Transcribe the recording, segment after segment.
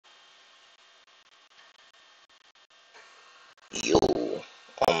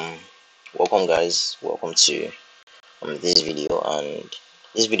Welcome guys, welcome to this video, and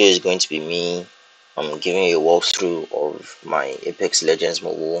this video is going to be me giving you a walkthrough of my Apex Legends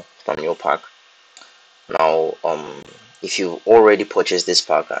mobile thumbnail pack. Now if you already purchased this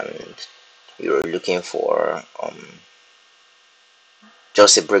pack and you're looking for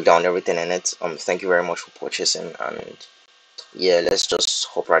just a breakdown on everything in it, thank you very much for purchasing, and yeah, let's just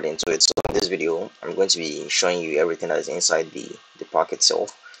hop right into it. So in this video I'm going to be showing you everything that is inside the pack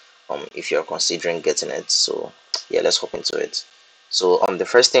itself, if you're considering getting it. So yeah, let's hop into it. So the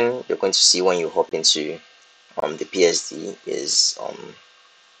first thing you're going to see when you hop into the PSD is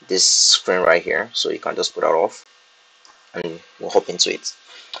this screen right here. So you can just put that off and we'll hop into it.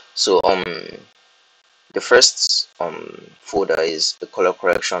 So the first folder is the color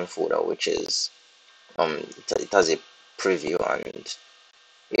correction folder, which is it has a preview, and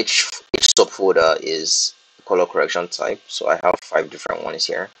each subfolder is color correction type. So I have 5 different ones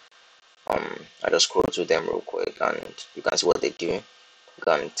here. I just scroll through them real quick and you can see what they do. You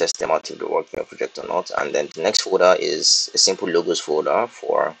can test them out if they work in your project or not. And then the next folder is a simple logos folder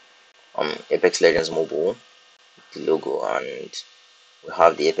for Apex Legends Mobile, the logo, and we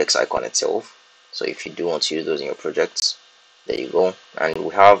have the Apex icon itself. So if you do want to use those in your projects, there you go. And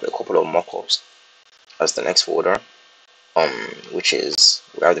we have a couple of mockups as the next folder, which is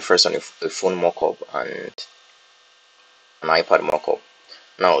we have the first one, a phone mockup and an iPad mockup.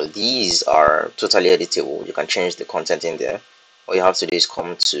 Now these are totally editable. You can change the content in there. All you have to do is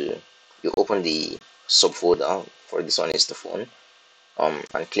you open the subfolder. For this one is the phone,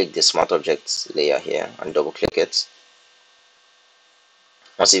 and click the smart objects layer here and double click it.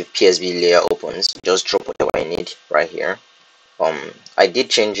 Once the PSB layer opens, just drop whatever you need right here. I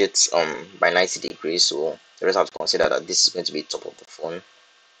did change it by 90 degrees, so you just have to consider that this is going to be top of the phone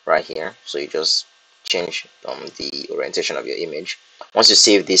right here. So you just change the orientation of your image. Once you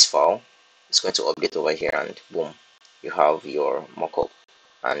save this file, it's going to update over here, and boom, you have your mockup.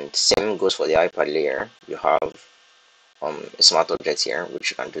 And same goes for the iPad layer. You have a smart object here,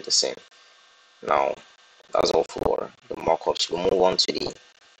 which you can do the same. Now that's all for the mockups. We'll move on to the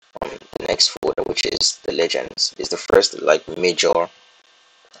next folder, which is the legends. It's the first like major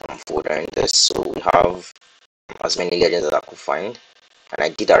folder in this. So we have as many legends as I could find, and I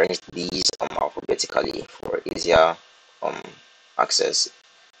did arrange these alphabetically for easier access.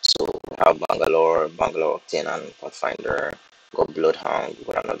 So we have Bangalore, Octane, and Pathfinder. We got Bloodhound,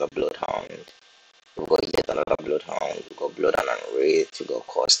 we got another Bloodhound, we got yet another Bloodhound, we got Blood and Wraith, we got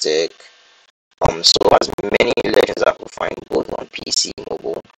Caustic. So as many legends I could find both on PC,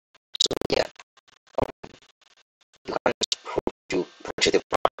 mobile. So yeah, you can you purchase the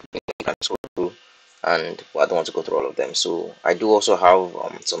pack, you can scroll through, and well, I don't want to go through all of them. So I do also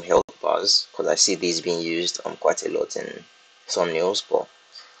have some health bars, because I see these being used quite a lot in thumbnails, but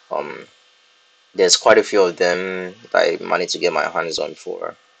there's quite a few of them that I managed to get my hands on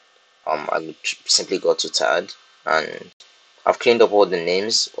for. I simply got too tired, and I've cleaned up all the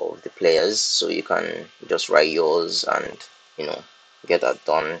names of the players, so you can just write yours and get that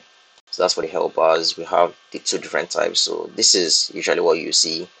done. So that's for the helpers. We have the 2 different types. So this is usually what you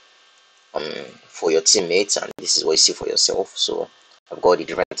see for your teammates, and this is what you see for yourself. So I've got the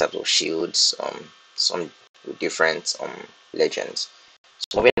different types of shields, some different legends.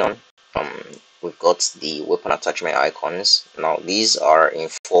 So moving on, we've got the weapon attachment icons. Now these are in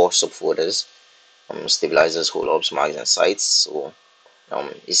 4 subfolders: stabilizers, hold-ups, mags, and sights. So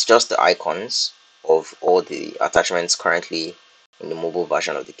it's just the icons of all the attachments currently in the mobile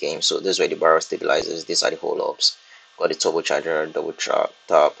version of the game. So these were the barrel stabilizers, these are the hold-ups, got the turbocharger, double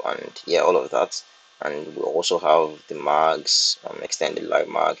tap, and yeah, all of that. And we also have the mags, extended light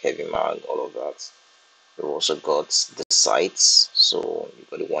mag, heavy mag, all of that. We've also got the sights, so you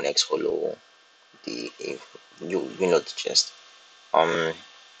got the 1x hollow, the you know the gist.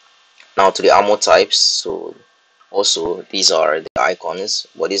 Now to the ammo types. So also these are the icons,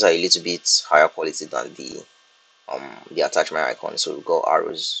 but these are a little bit higher quality than the attachment icons. So we've got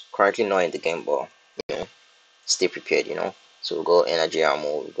arrows, currently not in the game, but stay prepared, So we've got energy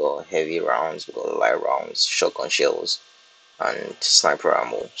ammo, we've got heavy rounds, we've got light rounds, shotgun shells, and sniper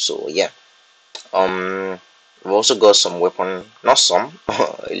ammo. So yeah, we've also got some weapon, not some,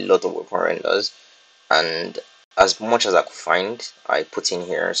 a lot of weapon renders, and as much as I could find, I put in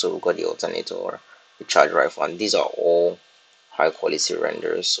here. So we've got the alternator, the charge rifle, and these are all high quality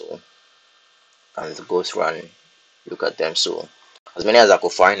renders. So and go through and look at them. So as many as I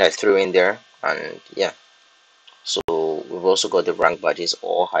could find, I threw in there, and yeah. So we've also got the rank badges,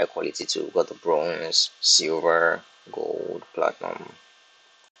 all high quality too. We've got the bronze, silver, gold, platinum,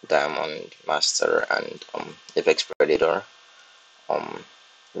 diamond, master, and apex predator.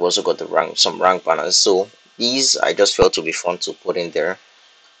 We've also got the some rank banners. So these I just felt to be fun to put in there.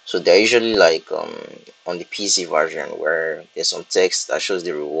 So they're usually like on the PC version where there's some text that shows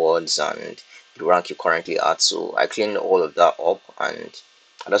the rewards and the rank you currently at. So I cleaned all of that up, and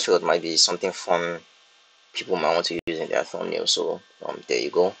I just felt it might be something fun people might want to use in their thumbnail. So there you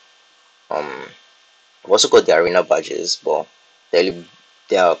go. Um, I've also got the arena badges, but they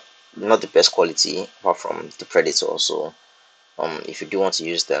are not the best quality apart from the Predator. So if you do want to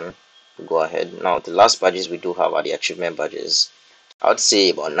use them, go ahead. Now the last badges we do have are the achievement badges. I would say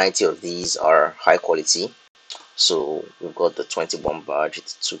about 90 of these are high quality. So we've got the 21 badge, the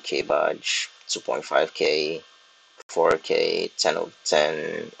 2K badge, 2.5K, 4K, 10 of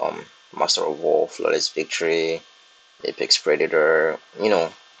 10, Master of War, Flawless Victory, Apex Predator,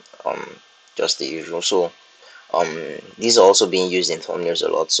 um, just the usual. So these are also being used in thumbnails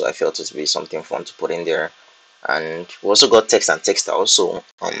a lot, so I felt it would be something fun to put in there. And we also got text and textiles. So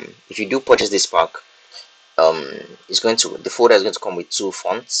if you do purchase this pack, um the folder is going to come with two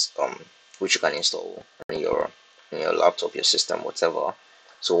fonts which you can install on your laptop, your system, whatever.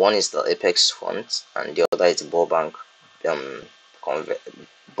 So one is the Apex font and the other is the um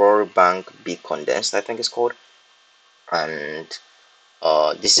Burbank Big Condensed, I think it's called. And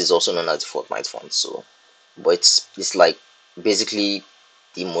this is also known as the Fortnite font. So but it's like basically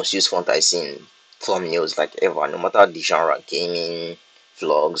the most used font I see in thumbnails like ever, no matter the genre, gaming,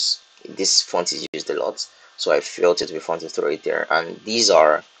 vlogs. This font is used a lot, so I felt it would be fun to throw it there. And these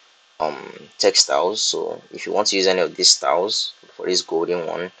are textiles. So if you want to use any of these styles for this golden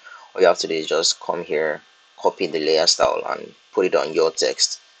one, all you have to do is just come here, copy the layer style, and put it on your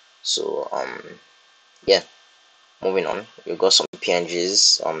text. So yeah, moving on, we've got some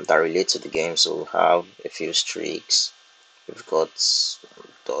PNGs that relate to the game. So we have a few streaks. We've got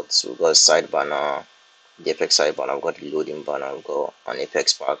dots. We've got a side banner, the Apex side banner. I've got the loading banner. I've got an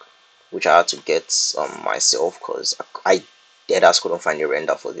Apex pack, which I had to get myself because I dead ass couldn't find a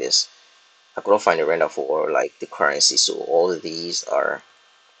render for this. I couldn't find a render for like the currency. So all these are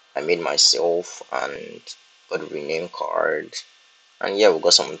I made myself, and got a rename card. And yeah, we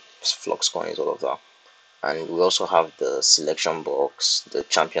got some flux coins, all of that. And we also have the selection box, the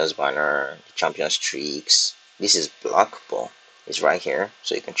champions banner, the champion streaks. This is black, but it's right here,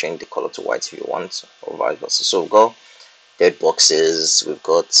 so you can change the color to white if you want, or vice versa. So we've got dead boxes, we've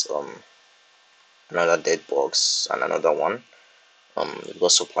got another dead box and another one. We've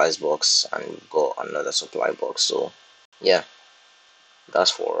got supplies box and we've got another supply box. So yeah,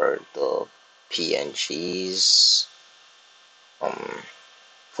 that's for the PNGs.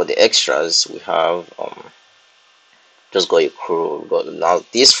 For the extras, we have just got a crew. But now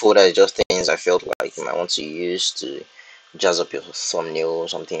this folder is just things I felt like you might want to use to jazz up your thumbnail or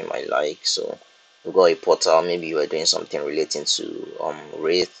something you might like. So we got a portal. Maybe you are doing something relating to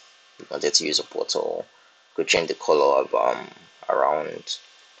Wraith. You wanted to use a portal. Could change the color of around.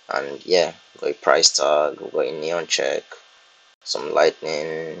 And yeah, we got a price tag. We got a neon check, some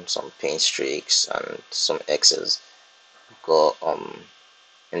lightning, some paint streaks, and some X's. We got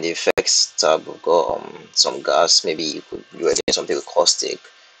in the effects tab we've got some gas. Maybe you were doing something with caustic,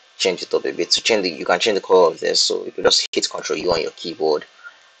 change it up a bit. To change you can change the color of this. So you can just hit Ctrl U on your keyboard,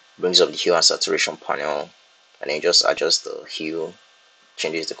 brings up the hue and saturation panel, and then you just adjust the hue,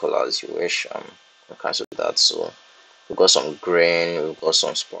 changes the color as you wish. I cancel that. So we've got some green, we've got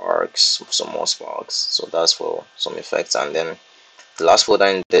some sparks, some more sparks. So that's for some effects. And then the last folder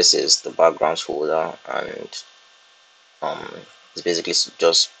in this is the backgrounds folder, and um it's basically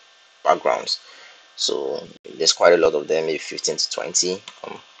just backgrounds. So there's quite a lot of them, maybe 15 to 20.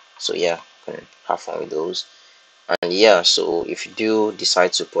 So yeah, you can have fun with those. And yeah, so if you do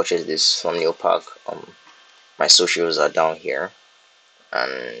decide to purchase this thumbnail pack, my socials are down here,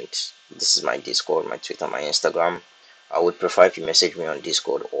 and this is my Discord, my Twitter, my Instagram. I would prefer if you message me on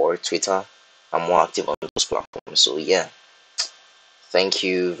Discord or Twitter. I'm more active on those platforms. So yeah, thank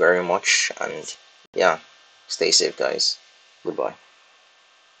you very much, and yeah, stay safe, guys. Goodbye.